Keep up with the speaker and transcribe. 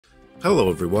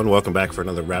Hello everyone, welcome back for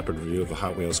another rapid review of a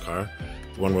Hot Wheels car.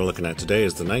 The one we're looking at today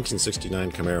is the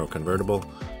 1969 Camaro Convertible.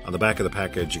 On the back of the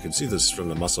package you can see this is from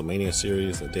the Muscle Mania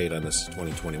series. The date on this is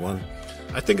 2021.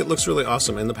 I think it looks really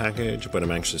awesome in the package, but I'm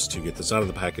anxious to get this out of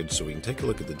the package so we can take a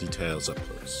look at the details up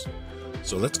close.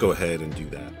 So let's go ahead and do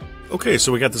that. Okay,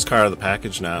 so we got this car out of the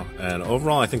package now, and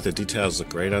overall I think the details look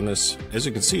great on this. As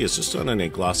you can see, it's just done in a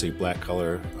glossy black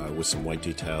color with some white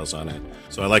details on it.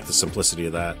 So I like the simplicity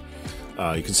of that.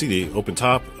 You can see the open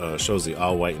top shows the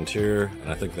all-white interior,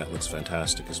 and I think that looks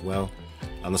fantastic as well.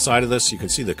 On the side of this, you can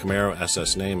see the Camaro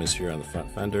SS name is here on the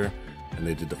front fender, and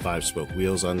they did the 5-spoke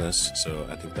wheels on this, so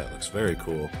I think that looks very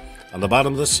cool. On the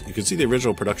bottom of this, you can see the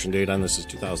original production date on this is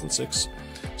 2006.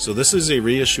 So this is a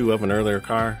reissue of an earlier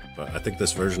car, but I think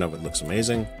this version of it looks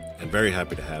amazing, and very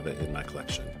happy to have it in my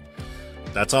collection.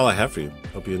 That's all I have for you.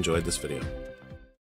 Hope you enjoyed this video.